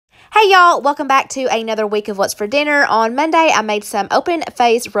Hey y'all, welcome back to another week of What's for Dinner. On Monday, I made some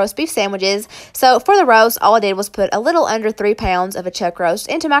open-faced roast beef sandwiches. So for the roast, all I did was put a little under 3 pounds of a chuck roast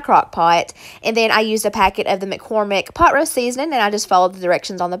into my crock pot. And then I used a packet of the McCormick pot roast seasoning, and I just followed the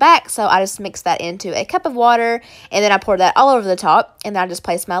directions on the back. So I just mixed that into a cup of water, and then I poured that all over the top. And then I just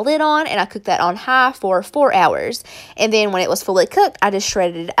placed my lid on, and I cooked that on high for 4 hours. And then when it was fully cooked, I just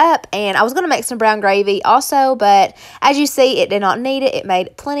shredded it up. And I was going to make some brown gravy also, but as you see, it did not need it. It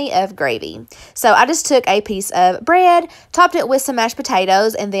made plenty of gravy. So I just took a piece of bread, topped it with some mashed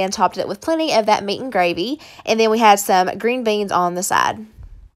potatoes, and then topped it with plenty of that meat and gravy. And then we had some green beans on the side.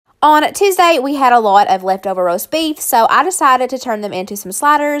 On Tuesday, we had a lot of leftover roast beef, so I decided to turn them into some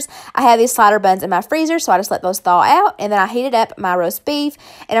sliders. I have these slider buns in my freezer, so I just let those thaw out, and then I heated up my roast beef,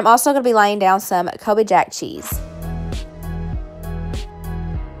 and I'm also going to be laying down some Kobe Jack cheese.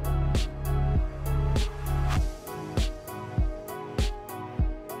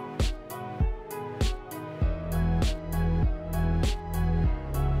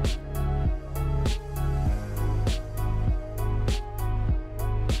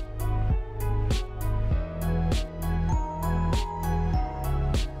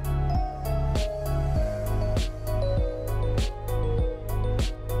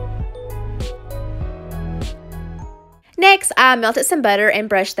 Next, I melted some butter and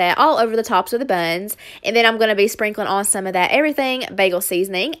brushed that all over the tops of the buns. And then I'm going to be sprinkling on some of that everything bagel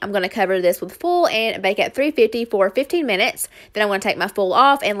seasoning. I'm going to cover this with foil and bake at 350 for 15 minutes. Then I'm going to take my foil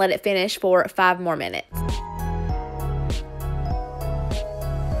off and let it finish for 5 more minutes.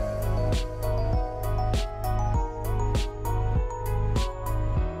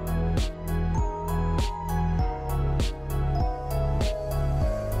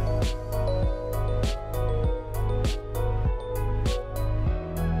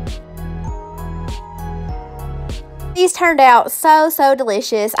 These turned out so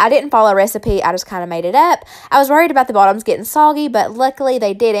delicious. I didn't follow a recipe, I just kind of made it up. I was worried about the bottoms getting soggy, but luckily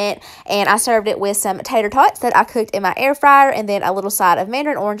they didn't. And I served it with some tater tots that I cooked in my air fryer, and then a little side of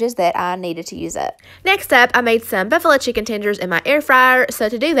mandarin oranges that I needed to use up. Next up, I made some buffalo chicken tenders in my air fryer. So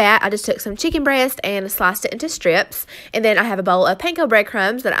to do that, I just took some chicken breast and sliced it into strips. And then I have a bowl of panko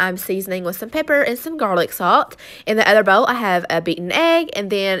breadcrumbs that I'm seasoning with some pepper and some garlic salt. In the other bowl, I have a beaten egg,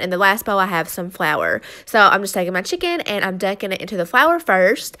 and then in the last bowl, I have some flour. So I'm just taking my chicken and I'm dunking it into the flour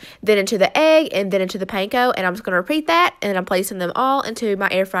first, then into the egg, and then into the panko, and I'm just going to repeat that, and then I'm placing them all into my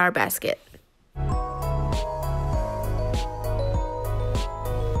air fryer basket.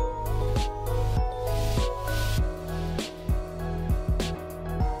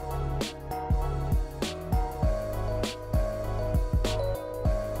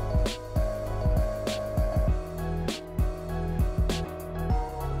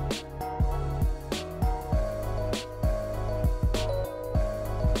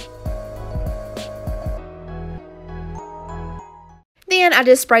 Then I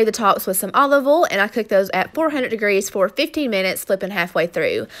just sprayed the tops with some olive oil, and I cooked those at 400 degrees for 15 minutes, flipping halfway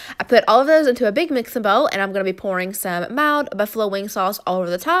through. I put all of those into a big mixing bowl, and I'm going to be pouring some mild buffalo wing sauce all over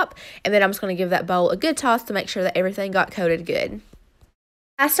the top, and then I'm just going to give that bowl a good toss to make sure that everything got coated good.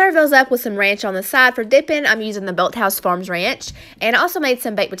 I served those up with some ranch on the side for dipping. I'm using the Bolthouse Farms ranch. And I also made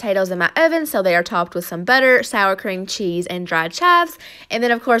some baked potatoes in my oven, so they are topped with some butter, sour cream, cheese, and dried chives. And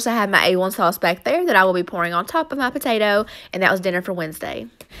then, of course, I have my A1 sauce back there that I will be pouring on top of my potato, and that was dinner for Wednesday.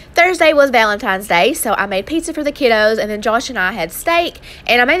 Thursday was Valentine's Day, so I made pizza for the kiddos, and then Josh and I had steak.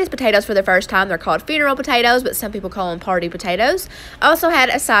 And I made these potatoes for the first time. They're called funeral potatoes, but some people call them party potatoes. I also had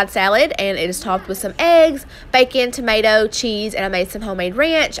a side salad, and it is topped with some eggs, bacon, tomato, cheese, and I made some homemade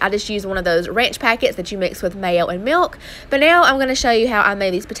ranch. I just used one of those ranch packets that you mix with mayo and milk. But now I'm going to show you how I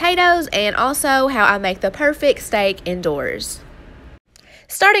made these potatoes and also how I make the perfect steak indoors.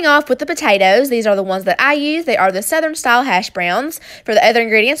 Starting off with the potatoes, these are the ones that I use. They are the Southern style hash browns. For the other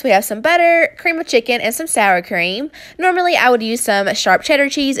ingredients, we have some butter, cream of chicken, and some sour cream. Normally, I would use some sharp cheddar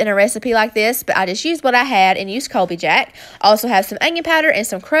cheese in a recipe like this, but I just used what I had and used Colby Jack. Also have some onion powder and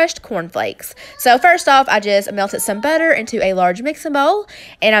some crushed cornflakes. So first off, I just melted some butter into a large mixing bowl,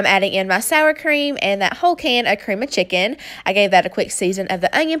 and I'm adding in my sour cream and that whole can of cream of chicken. I gave that a quick season of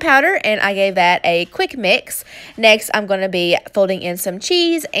the onion powder, and I gave that a quick mix. Next, I'm going to be folding in some cheese.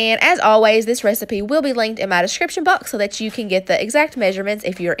 And as always, this recipe will be linked in my description box so that you can get the exact measurements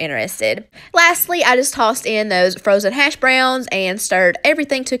if you're interested. Lastly, I just tossed in those frozen hash browns and stirred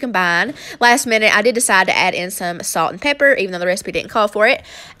everything to combine. Last minute, I did decide to add in some salt and pepper, even though the recipe didn't call for it.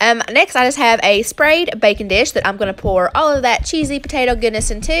 Next, I just have a sprayed bacon dish that I'm going to pour all of that cheesy potato goodness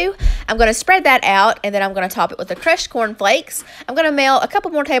into. I'm going to spread that out, and then I'm going to top it with the crushed cornflakes. I'm going to melt a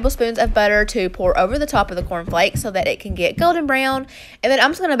couple more tablespoons of butter to pour over the top of the cornflakes so that it can get golden brown. And And then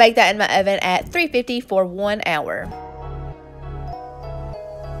I'm just going to bake that in my oven at 350 for 1 hour.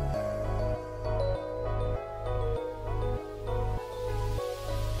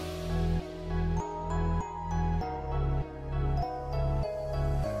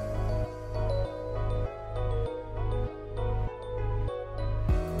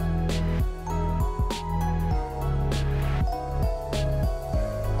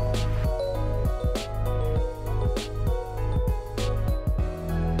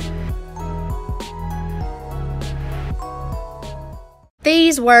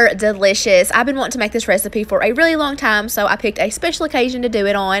 These were delicious. I've been wanting to make this recipe for a really long time, so I picked a special occasion to do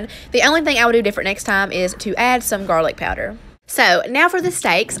it on. The only thing I would do different next time is to add some garlic powder. So now for the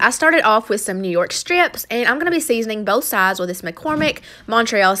steaks, I started off with some New York strips, and I'm going to be seasoning both sides with this McCormick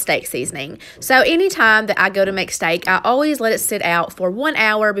Montreal steak seasoning. So anytime that I go to make steak, I always let it sit out for 1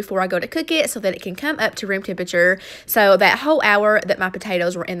 hour before I go to cook it so that it can come up to room temperature. So that whole hour that my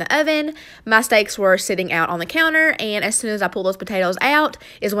potatoes were in the oven, my steaks were sitting out on the counter, and as soon as I pull those potatoes out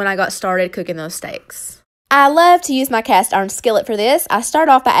is when I got started cooking those steaks. I love to use my cast iron skillet for this. I start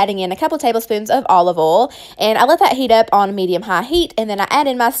off by adding in a couple tablespoons of olive oil, and I let that heat up on medium-high heat, and then I add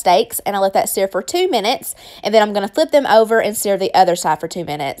in my steaks, and I let that sear for 2 minutes, and then I'm going to flip them over and sear the other side for 2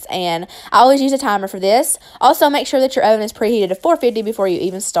 minutes, and I always use a timer for this. Also, make sure that your oven is preheated to 450 before you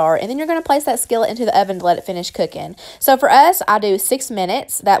even start, and then you're going to place that skillet into the oven to let it finish cooking. So for us, I do 6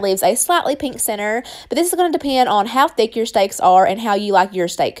 minutes. That leaves a slightly pink center, but this is going to depend on how thick your steaks are and how you like your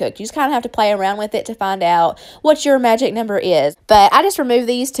steak cooked. You just kind of have to play around with it to find out what your magic number is. But I just removed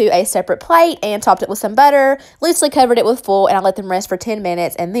these to a separate plate and topped it with some butter, loosely covered it with foil, and I let them rest for 10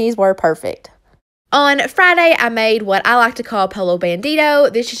 minutes, and these were perfect. On Friday, I made what I like to call Polo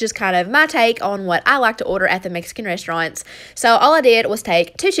Bandito. This is just kind of my take on what I like to order at the Mexican restaurants. So all I did was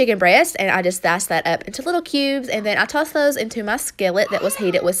take 2 chicken breasts, and I just diced that up into little cubes, and then I tossed those into my skillet that was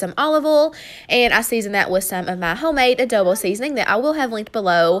heated with some olive oil, and I seasoned that with some of my homemade adobo seasoning that I will have linked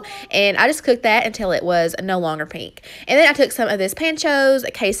below, and I just cooked that until it was no longer pink. And then I took some of this Pancho's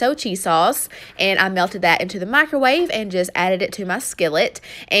queso cheese sauce, and I melted that into the microwave and just added it to my skillet.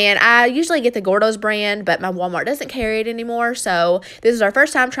 And I usually get the Gordo's brand, but my Walmart doesn't carry it anymore, so this is our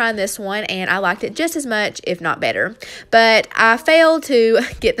first time trying this one, and I liked it just as much, if not better. But I failed to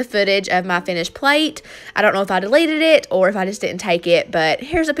get the footage of my finished plate. I don't know if I deleted it or if I just didn't take it, but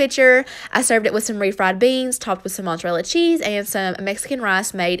here's a picture. I served it with some refried beans topped with some mozzarella cheese and some Mexican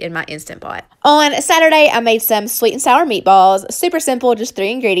rice made in my Instant Pot. On Saturday, I made some sweet and sour meatballs. Super simple, just 3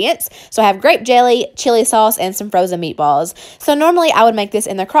 ingredients. So I have grape jelly, chili sauce, and some frozen meatballs. So normally I would make this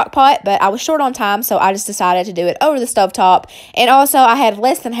in the crock pot, but I was short on time, so I just decided to do it over the stovetop. And also I had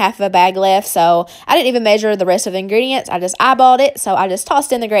less than half of a bag left, so I didn't even measure the rest of the ingredients. I just eyeballed it. So I just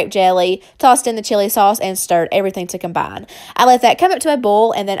tossed in the grape jelly, tossed in the chili sauce, and stirred everything to combine. I let that come up to a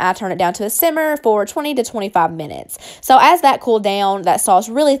boil, and then I turned it down to a simmer for 20 to 25 minutes. So as that cooled down, that sauce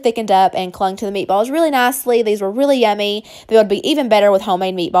really thickened up and clung to the meatballs really nicely. These were really yummy. They would be even better with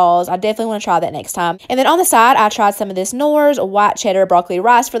homemade meatballs. I definitely want to try that next time. And then on the side, I tried some of this Knorr's white cheddar broccoli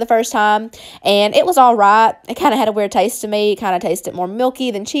rice for the first time, and it was all right. It kind of had a weird taste to me. It kind of tasted more milky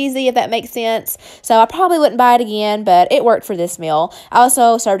than cheesy, if that makes sense. So I probably wouldn't buy it again, but it worked for this meal. I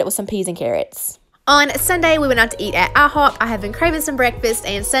also served it with some peas and carrots. On Sunday, we went out to eat at IHOP. I have been craving some breakfast,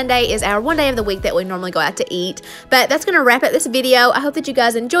 and Sunday is our one day of the week that we normally go out to eat. But that's going to wrap up this video. I hope that you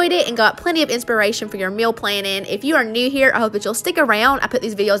guys enjoyed it and got plenty of inspiration for your meal planning. If you are new here, I hope that you'll stick around. I put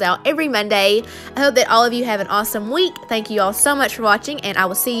these videos out every Monday. I hope that all of you have an awesome week. Thank you all so much for watching, and I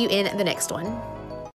will see you in the next one.